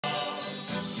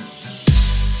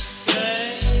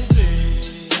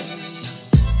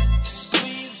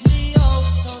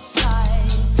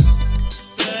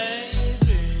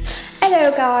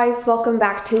guys, welcome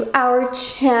back to our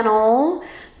channel.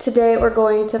 Today we're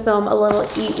going to film a little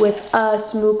eat with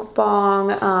us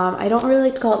mukbang. I don't really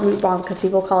like to call it mukbang because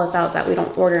people call us out that we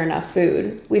don't order enough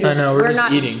food. I know, we're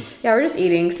just eating. Yeah, we're just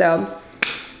eating. So,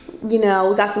 you know,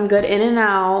 we got some good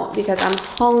In-N-Out because I'm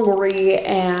hungry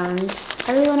and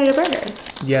I really wanted a burger.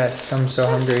 Yes, I'm so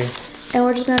hungry. And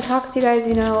we're just gonna talk to you guys,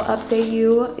 you know, update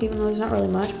you, even though there's not really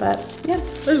much, but yeah.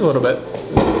 There's a little bit.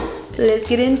 Let's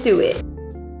get into it.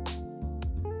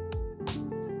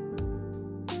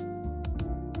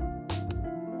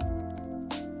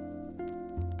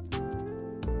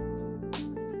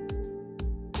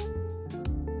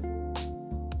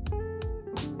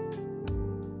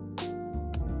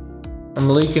 I'm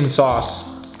leaking sauce.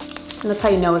 And that's how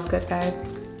you know it's good, guys.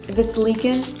 If it's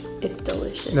leaking, it's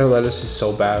delicious. No, lettuce is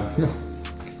so bad.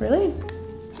 Really?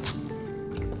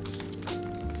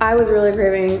 I was really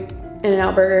craving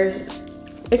In-N-Out burgers.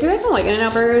 If you guys don't like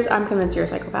In-N-Out burgers, I'm convinced you're a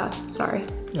psychopath. Sorry.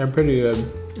 They're pretty good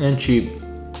and cheap.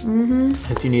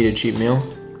 If you need a cheap meal.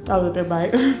 That was a big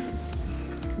bite. We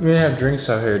didn't have drinks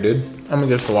out here, dude. I'm gonna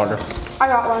get some water. I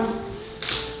got one.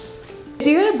 If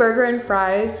you get a burger and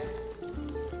fries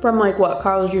from like what,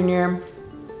 Carl's Jr.,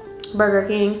 Burger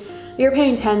King, you're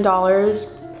paying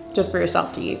 $10 just for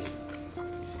yourself to eat.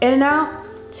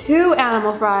 In-N-Out, 2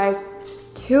 animal fries,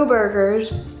 2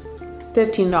 burgers,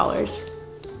 $15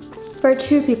 for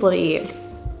 2 people to eat.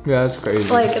 Yeah, that's crazy.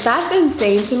 Like, that's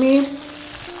insane to me,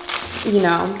 you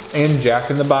know. And Jack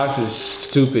in the Box is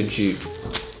stupid cheap.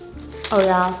 Oh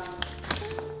yeah.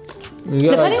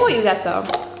 Depending like, what you get though.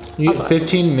 You get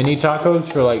 15 mini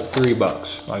tacos for like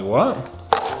 $3. Like what?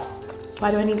 Why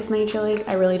do I need this many chilies?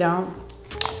 I really don't.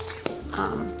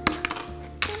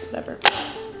 Whatever.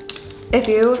 If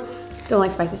you don't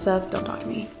like spicy stuff, don't talk to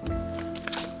me.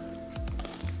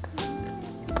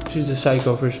 She's a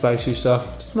psycho for spicy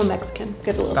stuff. I'm a Mexican.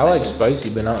 Gets a little spicy. I like spicy,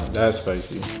 but not that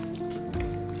spicy.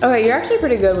 Okay, you're actually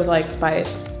pretty good with like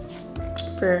spice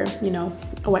for, you know,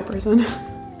 a white person.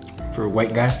 For a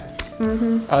white guy? I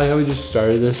like how we just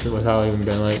started this without even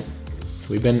been like,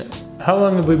 how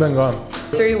long have we been gone?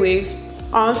 3 weeks.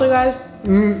 Honestly, guys.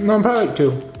 No, probably like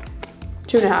 2.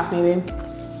 2.5 maybe.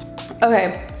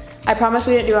 Okay, I promise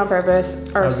we didn't do it on purpose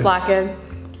or slacking.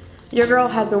 Your girl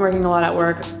has been working a lot at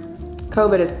work.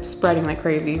 COVID is spreading like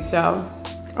crazy, so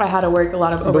I had to work a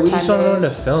lot of overtime. But we just don't know when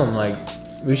to film. Like,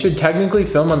 we should technically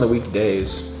film on the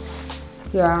weekdays.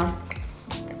 Yeah.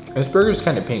 This burger's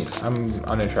kind of pink. I'm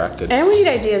unattracted. And we need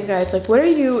ideas, guys. Like, what are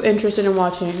you interested in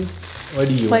watching? What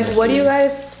do you like? What do you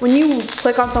guys? When you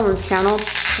click on someone's channel,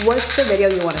 what's the video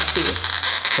you want to see?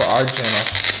 For our channel.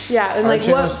 Yeah, and our like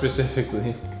channel what?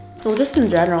 Specifically. Well, just in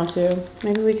general too.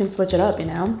 Maybe we can switch it up, you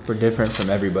know? We're different from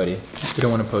everybody. We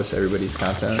don't want to post everybody's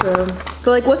content. True. But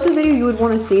like, what's a video you would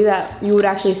want to see that you would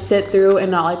actually sit through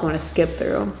and not like want to skip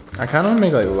through? I kind of want to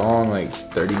make like long, like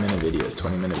 30-minute videos,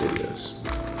 20-minute videos.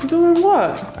 Doing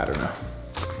what? I don't know.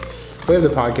 We have the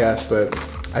podcast, but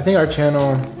I think our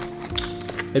channel,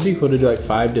 it'd be cool to do like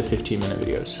 5 to 15-minute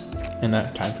videos in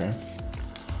that time frame.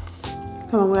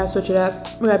 Come on, we gotta switch it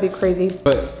up. We gotta be crazy.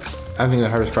 But I think the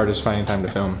hardest part is finding time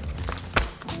to film.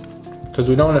 Because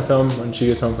we don't want to film when she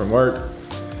gets home from work.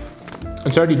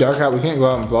 It's already dark out, we can't go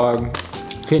out and vlog.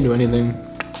 Can't do anything.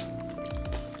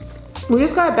 We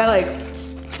just gotta bet like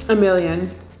 $1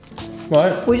 million.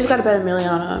 What? We just gotta bet $1 million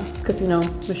on a casino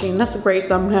machine. That's a great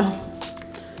thumbnail.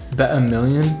 Bet $1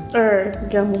 million? Or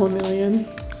gamble $1 million.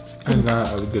 That's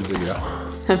not a good video.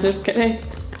 I'm just kidding.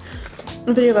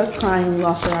 A video of us crying when we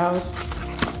lost our house.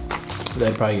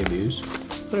 That'd probably get views.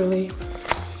 Literally.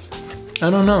 I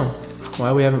don't know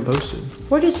why we haven't posted.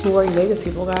 We're just boring Vegas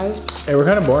people, guys. Hey, we're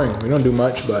kind of boring. We don't do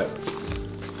much, but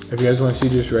if you guys want to see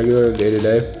just regular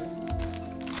day-to-day,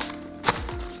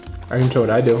 I can show what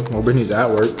I do while Brittany's at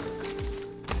work.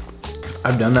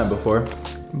 I've done that before,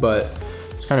 but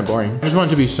it's kind of boring. I just want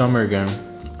it to be summer again.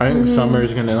 I think summer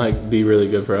is gonna like be really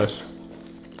good for us.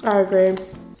 I agree.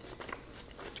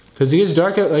 Cause it gets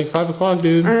dark at like 5 o'clock,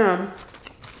 dude. I know.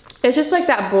 It's just like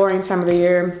that boring time of the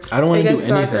year. I don't want to do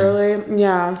anything. It gets dark early.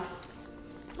 Yeah.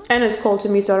 And it's cold to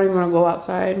me, so I don't even want to go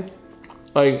outside.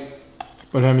 Like,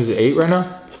 what time is it? 8 right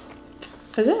now?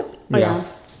 Is it? Oh, yeah.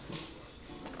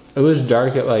 It was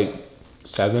dark at like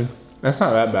 7. That's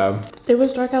not that bad. It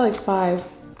was dark at like 5.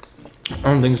 I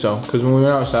don't think so. Cause when we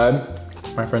went outside,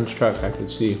 my friend's truck, I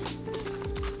could see.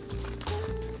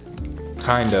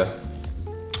 Kinda.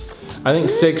 I think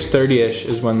 6:30ish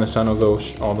is when the sun will go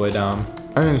all the way down.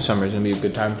 I think summer's gonna be a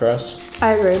good time for us.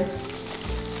 I agree.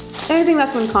 And I think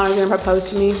that's when Connor's gonna propose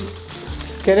to me.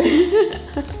 Just kidding.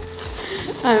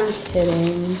 I'm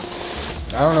kidding.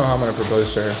 I don't know how I'm gonna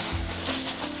propose to her.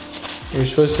 You're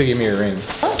supposed to give me a ring.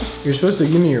 Oh. You're supposed to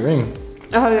give me your ring.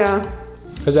 Oh yeah.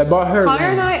 Because I bought her a Connor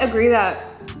ring. and I agree that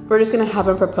we're just gonna have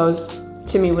him propose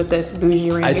to me with this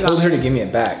bougie ring. I told her to give me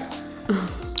it back.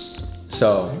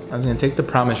 So I was gonna take the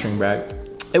promise ring back.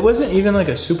 It wasn't even like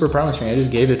a super promise ring. I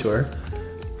just gave it to her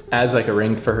as like a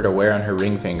ring for her to wear on her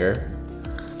ring finger.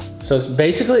 So it's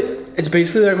basically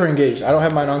like we're engaged. I don't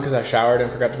have mine on because I showered and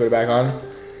forgot to put it back on.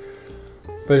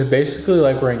 But it's basically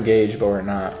like we're engaged, but we're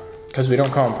not. Because we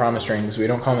don't call them promise rings. We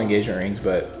don't call them engagement rings,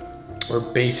 but we're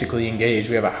basically engaged.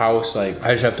 We have a house. Like,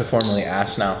 I just have to formally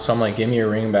ask now. So I'm like, give me your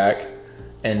ring back.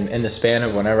 And in the span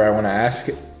of whenever I want to ask,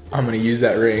 I'm going to use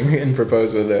that ring and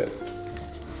propose with it.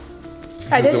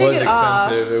 I did take it off.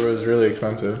 It was really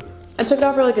expensive. I took it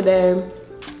off for like a day.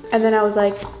 And then I was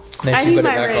like, I need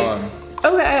my ring. On.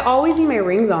 Okay, I always need my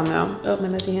rings on though. Oh, my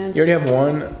messy hands. You already have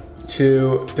 1,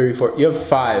 2, 3, 4. You have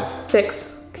 5. 6.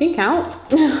 Can you count?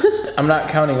 I'm not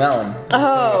counting that one.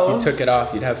 Oh. If you took it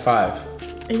off, you'd have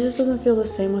 5. It just doesn't feel the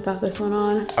same without this one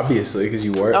on. Obviously, because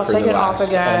you wore it for the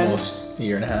last almost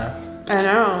year and a half. I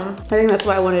know. I think that's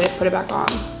why I wanted to put it back on.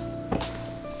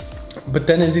 But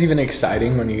then is it even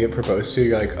exciting when you get proposed to?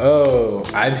 You're like, oh,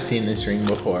 I've seen this ring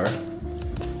before.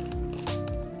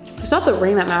 It's not the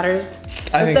ring that matters.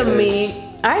 It's the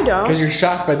meaning. I don't. Because you're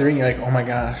shocked by the ring. You're like, oh my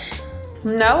gosh.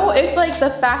 No, it's like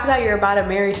the fact that you're about to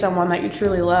marry someone that you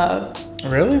truly love.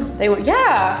 Really?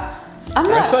 Yeah. I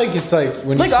feel like it's like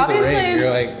when you see the ring, you're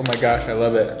like, oh my gosh, I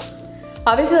love it.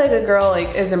 Obviously, like a girl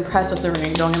like is impressed with the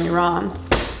ring. Don't get me wrong.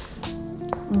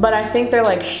 But I think they're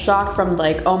like shocked from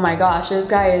like, oh my gosh, this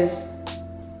guy is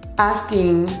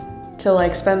asking to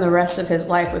like spend the rest of his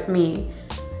life with me.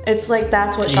 It's like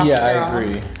that's what shocks me. Yeah, I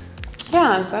agree.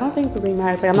 Yeah, so I don't think the ring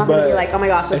matters. Like I'm not gonna be like, oh my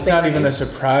gosh, it's not even a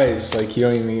surprise. Like you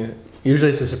don't even.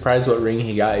 Usually it's a surprise what ring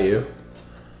he got you.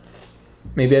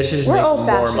 Maybe I should just make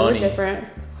more money. We're different.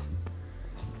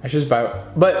 I should just buy.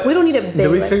 But we don't need a big.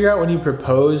 Did we figure out when you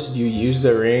proposed, you use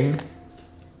the ring?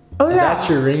 Oh yeah. Is that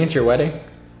your ring at your wedding,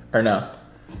 or no?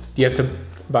 Do you have to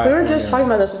buy? We were just talking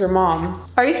about this with your mom.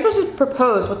 Are you supposed to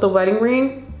propose with the wedding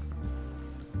ring,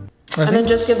 and then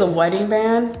just give the wedding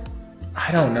band?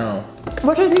 I don't know.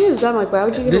 Which I think is dumb. Like, why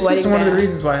would you give a wedding band? This is one of the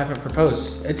reasons why I haven't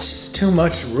proposed. It's just too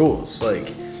much rules.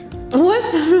 Like.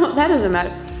 That doesn't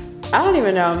matter. I don't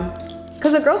even know.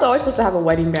 Because the girl's always supposed to have a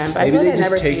wedding band, but maybe I feel like they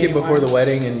just take it before the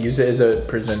wedding and use it as a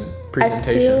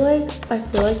presentation. I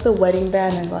feel like the wedding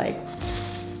band is like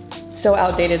so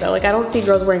outdated though. Like I don't see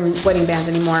girls wearing wedding bands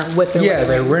anymore with their Yeah,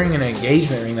 they're wearing an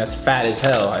engagement ring that's fat as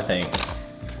hell, I think.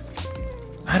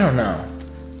 I don't know.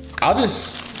 I'll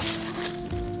just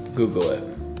Google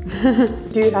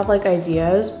it. Do you have like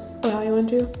ideas of how you want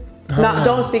to?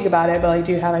 Don't speak about it, but like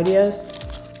do you have ideas?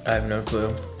 I have no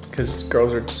clue, because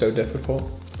girls are so difficult.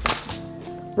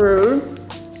 Rude.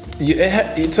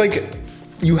 It's like,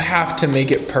 you have to make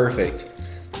it perfect.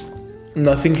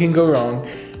 Nothing can go wrong.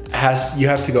 You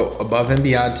have to go above and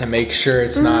beyond to make sure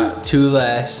it's not too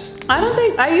less.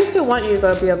 I used to want you to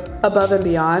go be above and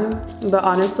beyond, but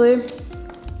honestly, I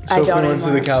don't So if we went to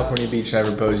anymore. the California beach and I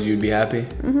proposed, you'd be happy?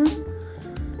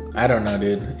 I don't know,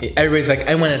 dude. Everybody's like,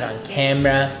 I want it on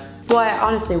camera. Well, I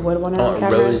honestly would want it on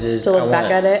camera roses. to look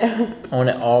back at it. I want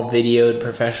it all videoed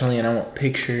professionally, and I want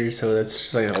pictures, so that's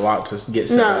just like a lot to get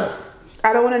set up.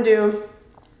 I don't want to do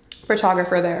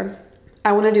photographer there.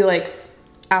 I want to do like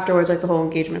afterwards, like the whole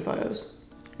engagement photos.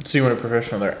 So you want a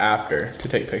professional there after to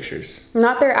take pictures?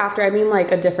 Not there after. I mean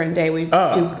like a different day we do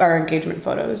our engagement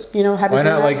photos. You know, why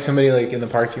not like somebody like in the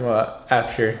parking lot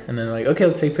after, and then like, okay,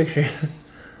 let's take pictures.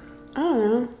 I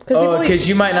don't know. Because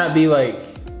you might not be like.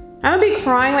 I'm gonna be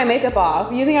crying my makeup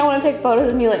off. You think I want to take photos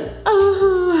of me like,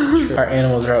 oh. Our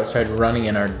animals are outside running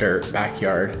in our dirt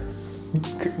backyard.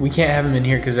 We can't have them in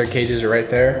here because their cages are right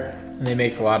there, and they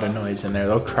make a lot of noise in there.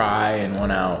 They'll cry and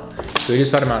want out. So we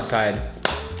just let them outside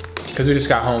because we just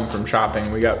got home from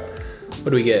shopping. We got,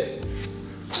 what do we get?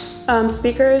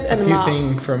 Speakers and a few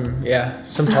things from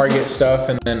some Target stuff,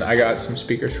 and then I got some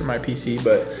speakers for my PC.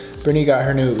 But Brittany got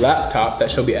her new laptop that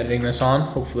she'll be editing this on,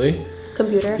 hopefully.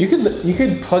 Computer. You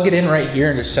could plug it in right here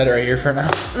and just set it right here for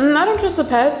now. I don't trust the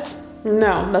pets.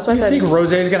 No, that's what I said. You think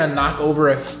Rose's gonna knock over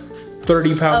a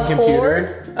 30-pound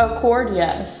computer? A cord,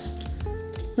 yes.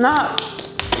 Not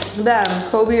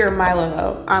them, Kobe or Milo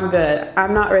though. I'm good.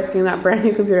 I'm not risking that brand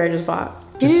new computer I just bought.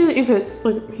 He didn't even,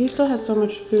 like, he still had so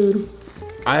much food.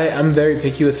 I'm very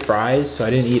picky with fries, so I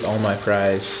didn't eat all my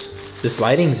fries. This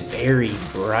lighting's very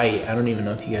bright. I don't even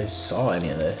know if you guys saw any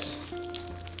of this.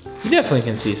 You definitely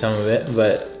can see some of it,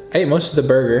 but I ate most of the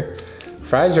burger.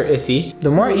 Fries are iffy. The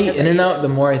more I eat In-N-Out, the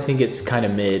more I think it's kind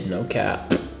of mid, no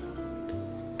cap.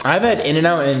 I've had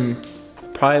In-N-Out in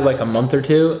probably like a month or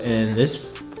two, and this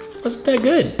wasn't that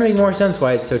good. It makes more sense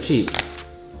why it's so cheap.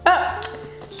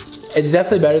 It's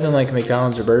definitely better than like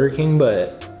McDonald's or Burger King,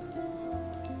 but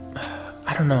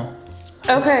I don't know.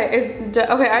 Okay,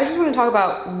 okay, I just want to talk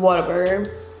about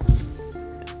Whataburger.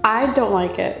 I don't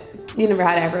like it. You never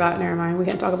had it, I forgot. Never mind, we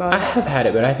can't talk about it. I have had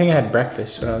it, but I think I had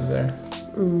breakfast when I was there.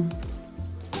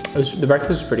 The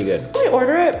breakfast was pretty good. Did we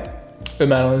order it? The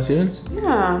Madeline Stevens?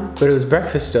 Yeah. But it was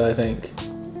breakfast still, I think.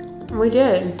 We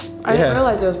did. I didn't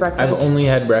realize it was breakfast. I've only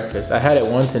had breakfast. I had it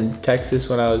once in Texas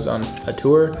when I was on a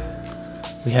tour.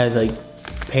 We had like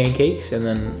pancakes, and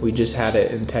then we just had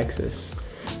it in Texas.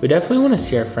 We definitely want to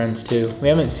see our friends too. We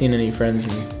haven't seen any friends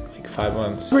in like 5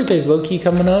 months. Birthday's low-key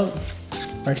coming up.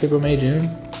 March, April, May, June.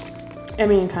 I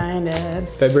mean, kind of.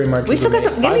 February, March, April, May.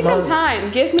 Give me some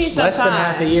time. Give me some time. Less than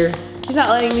half a year. He's not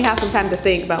letting me have some time to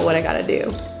think about what I gotta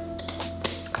do.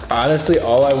 Honestly,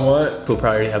 all I want, we'll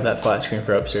probably have that flat screen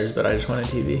for upstairs, but I just want a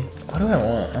TV. What do I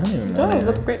want? I don't even know. Oh,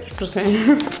 look rich. Just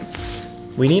kidding.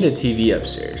 We need a TV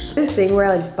upstairs. This thing where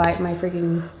I like bite my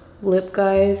freaking lip,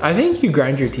 guys. I think you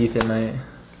grind your teeth at night.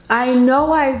 I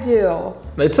know I do.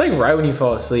 It's like right when you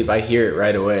fall asleep. I hear it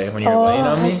right away when you're laying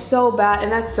on me. That's so bad,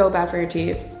 and that's so bad for your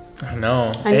teeth. I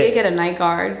know. I need to get a night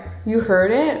guard. You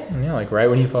heard it? Yeah, like right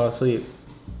when you fall asleep.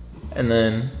 And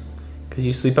then, cause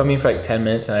you sleep on me for like 10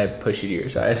 minutes and I push you to your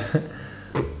side.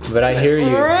 But I hear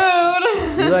you.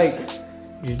 Rude. You like,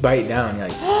 just bite down. You're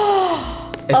like,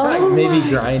 it's not maybe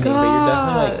grinding, but you're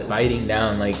definitely like biting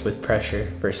down like with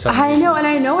pressure for some reason. I know, and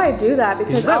I know I do that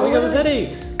because I wake up with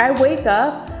headaches. I wake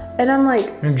up and I'm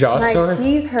like, your jaw my sore?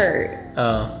 teeth hurt.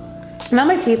 Oh. Not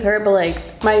my teeth hurt, but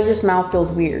like my just mouth feels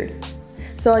weird.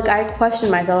 So like I question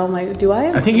myself. I'm like, do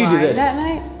I think you do this at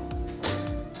night?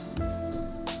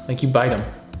 Like you bite them.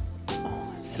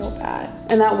 Oh, it's so bad,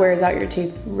 and that wears out your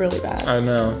teeth really bad. I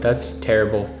know, that's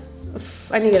terrible.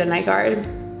 I need to get a night guard.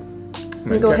 Let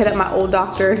me go hit up my old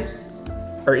doctor.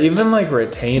 Or even like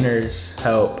retainers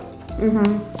help.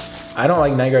 I don't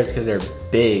like night guards because they're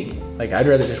big. Like I'd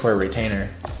rather just wear a retainer.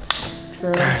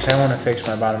 True. Gosh, I want to fix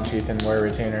my bottom tooth and wear a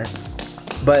retainer.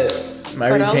 But my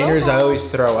retainers I always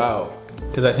throw out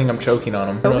because I think I'm choking on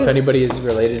them. I don't know if anybody is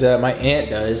related to that. My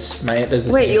aunt does. My aunt does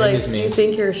the same thing as me. You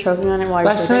think you're choking on it while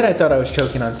you're Last night I thought I was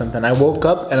choking on something. I woke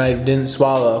up and I didn't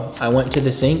swallow. I went to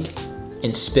the sink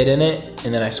and spit in it,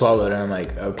 and then I swallowed, and I'm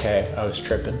like, okay, I was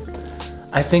tripping.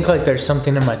 I think like there's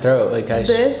something in my throat. Like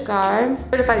this guy,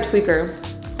 certified tweaker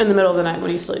in the middle of the night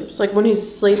when he sleeps. Like when he's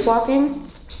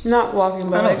sleepwalking, not walking,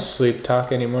 but I don't sleep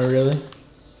talk anymore, really.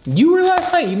 You were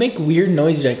last night. You make weird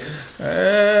noises like.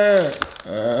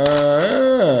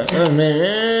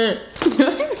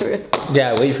 Yeah,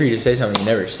 I wait for you to say something. You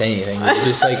never say anything. You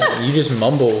just like you just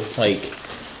mumble like.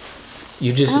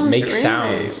 You just make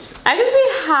sounds. I just be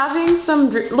having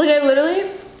some like I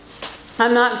literally.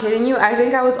 I'm not kidding you. I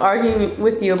think I was arguing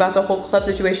with you about the whole club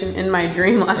situation in my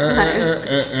dream last night.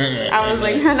 I was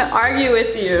like trying to argue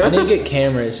with you. I need to get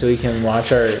cameras so we can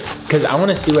watch our, cause I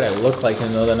want to see what I look like in the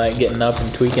middle of the night getting up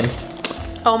and tweaking.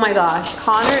 Oh my gosh,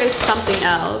 Connor is something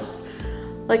else.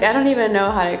 Like I don't even know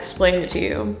how to explain it to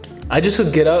you. I just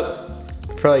would get up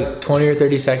for like 20 or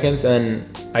 30 seconds and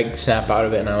I snap out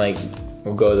of it and I like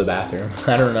will go to the bathroom.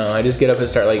 I don't know. I just get up and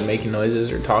start like making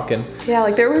noises or talking. Yeah,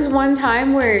 like there was one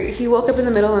time where he woke up in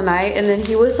the middle of the night and then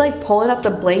he was like pulling up the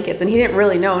blankets and he didn't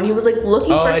really know and he was like looking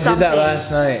for something. Oh, I did that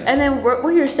last night. And then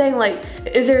what you're saying, like,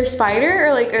 is there a spider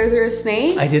or like, is there a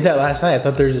snake? I did that last night. I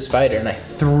thought there was a spider and I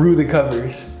threw the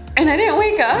covers. And I didn't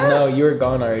wake up? No, you were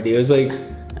gone already. It was like,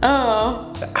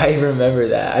 oh. I remember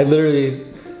that. I literally,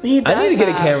 I need to get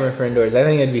a camera for indoors. I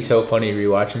think it'd be so funny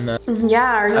rewatching that.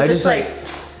 Yeah, or he'll just like,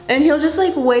 and he'll just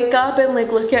like wake up and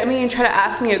like look at me and try to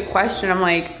ask me a question. I'm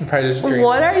like,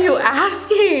 what are you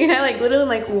asking? And I like literally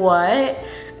like, what?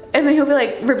 And then he'll be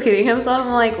like repeating himself.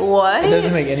 I'm like, what? It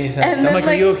doesn't make any sense. I'm like,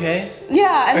 are you okay?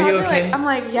 Yeah. And are you okay? I'm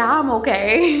like, yeah, I'm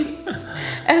okay.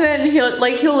 And then he'll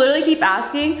literally keep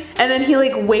asking. And then he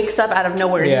like wakes up out of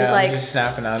nowhere. Yeah, and he's like, just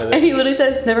snapping out of it. And he literally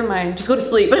says, never mind, just go to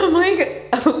sleep. And I'm like,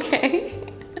 okay.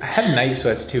 I have night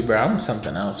sweats too, bro. I'm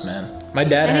something else, man. My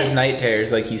dad has night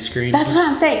terrors, like he screams. That's what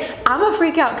I'm saying. I'm a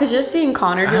freak out because just seeing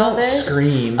Connor do all this. I don't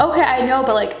scream. Okay, I know,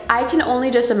 but like I can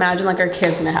only just imagine like our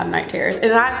kids gonna have night terrors,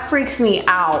 and that freaks me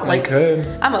out. Like, could.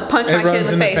 I'm gonna punch my kid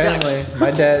in the face. Family.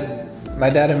 My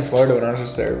dad in Florida when I was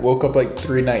just there woke up like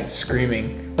 3 nights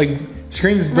screaming, like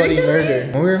screams bloody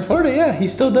murder. When we were in Florida, yeah, he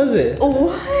still does it.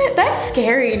 What? That's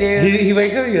scary, dude. He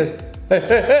wakes up, he goes.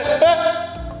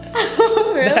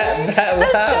 Really? That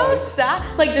loud. That's so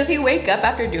sad. Like, does he wake up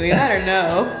after doing that or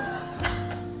no?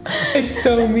 It's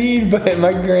so mean, but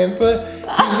my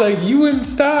grandpa, he's like, you wouldn't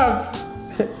stop.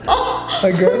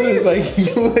 My grandpa's like,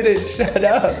 you wouldn't shut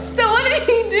up. So what did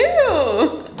he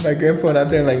do? My grandpa went out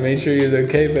there and like made sure he was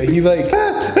okay, but he like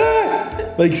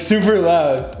Like super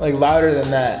loud, like louder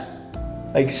than that.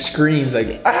 Like screams,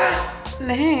 like ah!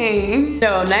 Dang.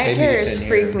 No, night terrors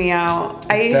freak me out.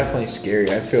 It's definitely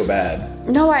scary, I feel bad.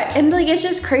 No, and like it's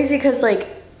just crazy because like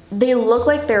they look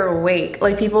like they're awake.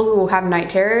 Like people who have night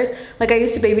terrors. Like I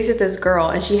used to babysit this girl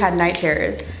and she had night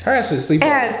terrors. Her ass was sleeping.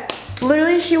 And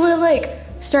literally she would like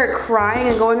start crying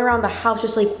and going around the house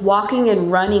just like walking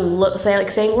and running,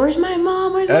 saying, where's my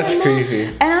mom? Where's my mom? That's creepy.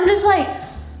 And I'm just like,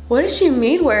 what does she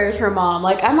mean, where's her mom?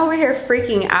 Like I'm over here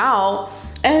freaking out.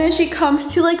 And then she comes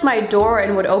to like my door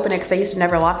and would open it because I used to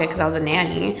never lock it because I was a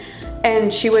nanny.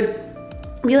 And she would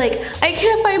be like, I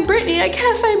can't find Brittany, I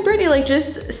can't find Brittany. Like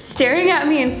just staring at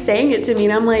me and saying it to me.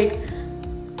 And I'm like.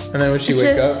 And then would she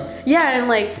wake up? Yeah, and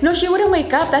like, no, she wouldn't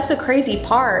wake up. That's the crazy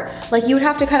part. Like you would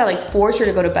have to kind of like force her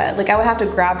to go to bed. Like I would have to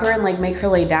grab her and like make her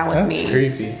lay down with me. That's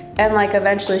creepy. And like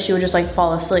eventually she would just like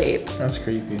fall asleep. That's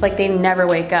creepy. Like they never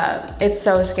wake up. It's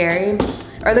so scary.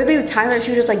 Or there'd be a time where she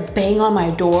would just like bang on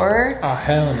my door. Oh,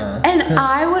 hell no. And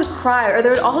I would cry. Or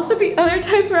there would also be other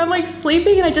times where I'm like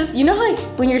sleeping and I just, you know how like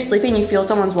when you're sleeping you feel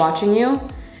someone's watching you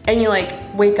and you like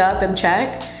wake up and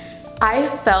check?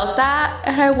 I felt that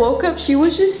and I woke up, she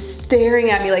was just staring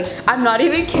at me like, I'm not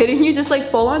even kidding you, just like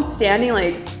full on standing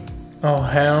like. Oh,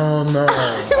 hell no.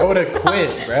 I would have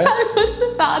quit, bro. I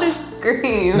was about to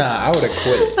scream. Nah, I would have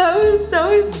quit. That was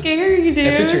so scary, dude.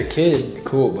 If it's your kid,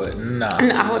 cool, but nah.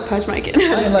 I would punch my kid.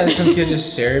 I ain't let some kid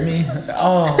just stare at me.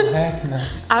 Oh, heck no.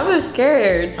 I was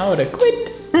scared. I would have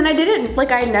quit. And I didn't,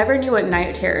 like I never knew what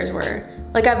night terrors were.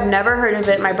 Like I've never heard of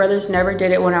it. My brothers never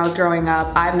did it when I was growing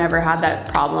up. I've never had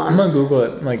that problem. I'm gonna Google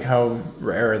it, like how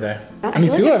rare are they? I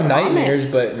mean, people have nightmares,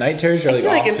 but night terrors are like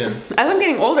often. As I'm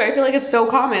getting older, I feel like it's so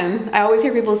common. I always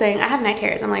hear people saying, I have night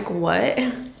terrors. I'm like, what?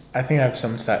 I think I have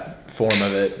some form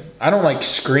of it. I don't like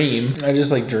scream. I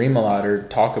just like dream a lot or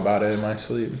talk about it in my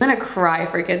sleep. I'm gonna cry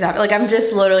for kids after. Like I'm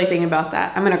just literally thinking about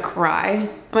that. I'm gonna cry. I'm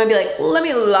gonna be like, let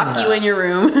me lock you in your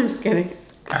room. I'm just kidding.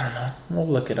 I don't know. We'll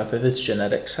look it up if it's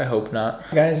genetics. I hope not.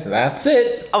 Guys, that's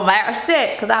it. Oh, that's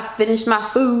it. Because I finished my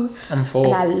food. I'm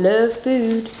full. And I love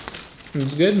food.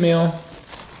 It's a good meal.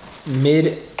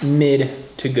 Mid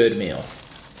to good meal.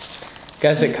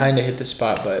 Guys, it kind of hit the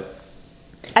spot, but.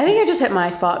 I think I just hit my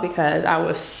spot because I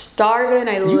was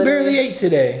starving. You barely ate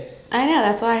today. I know.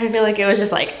 That's why I feel like it was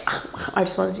just like, I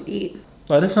just wanted to eat.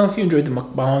 Let us know if you enjoyed the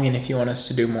mukbang and if you want us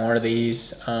to do more of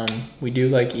these. We do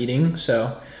like eating,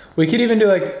 so. We could even do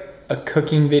like a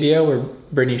cooking video where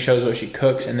Brittany shows what she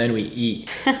cooks and then we eat.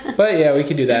 But yeah, we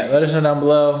could do that. Let us know down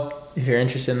below if you're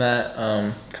interested in that.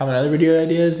 Comment other video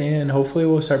ideas and hopefully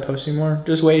we'll start posting more.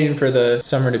 Just waiting for the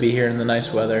summer to be here and the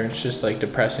nice weather. It's just like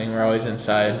depressing. We're always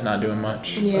inside, not doing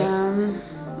much. Yeah.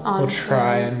 We'll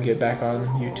try and get back on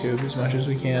YouTube as much as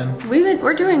we can.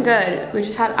 We're doing good.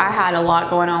 I had a lot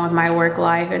going on with my work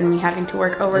life and me having to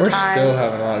work overtime. We're still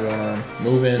having a lot going on.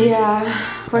 Moving.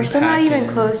 Yeah. We're still not even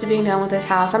close to being done with this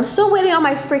house. I'm still waiting on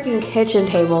my freaking kitchen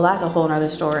table. That's a whole nother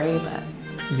story, but.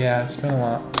 Yeah, it's been a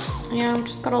lot. Yeah, I've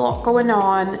just got a lot going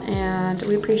on and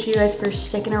we appreciate you guys for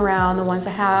sticking around, the ones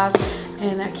that have,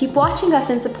 and that keep watching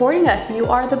us and supporting us. You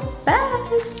are the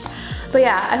best. But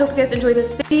yeah, I hope you guys enjoyed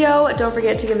this video. Don't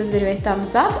forget to give this video a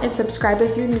thumbs up and subscribe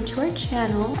if you're new to our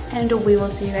channel. And we will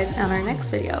see you guys on our next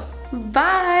video.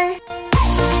 Bye!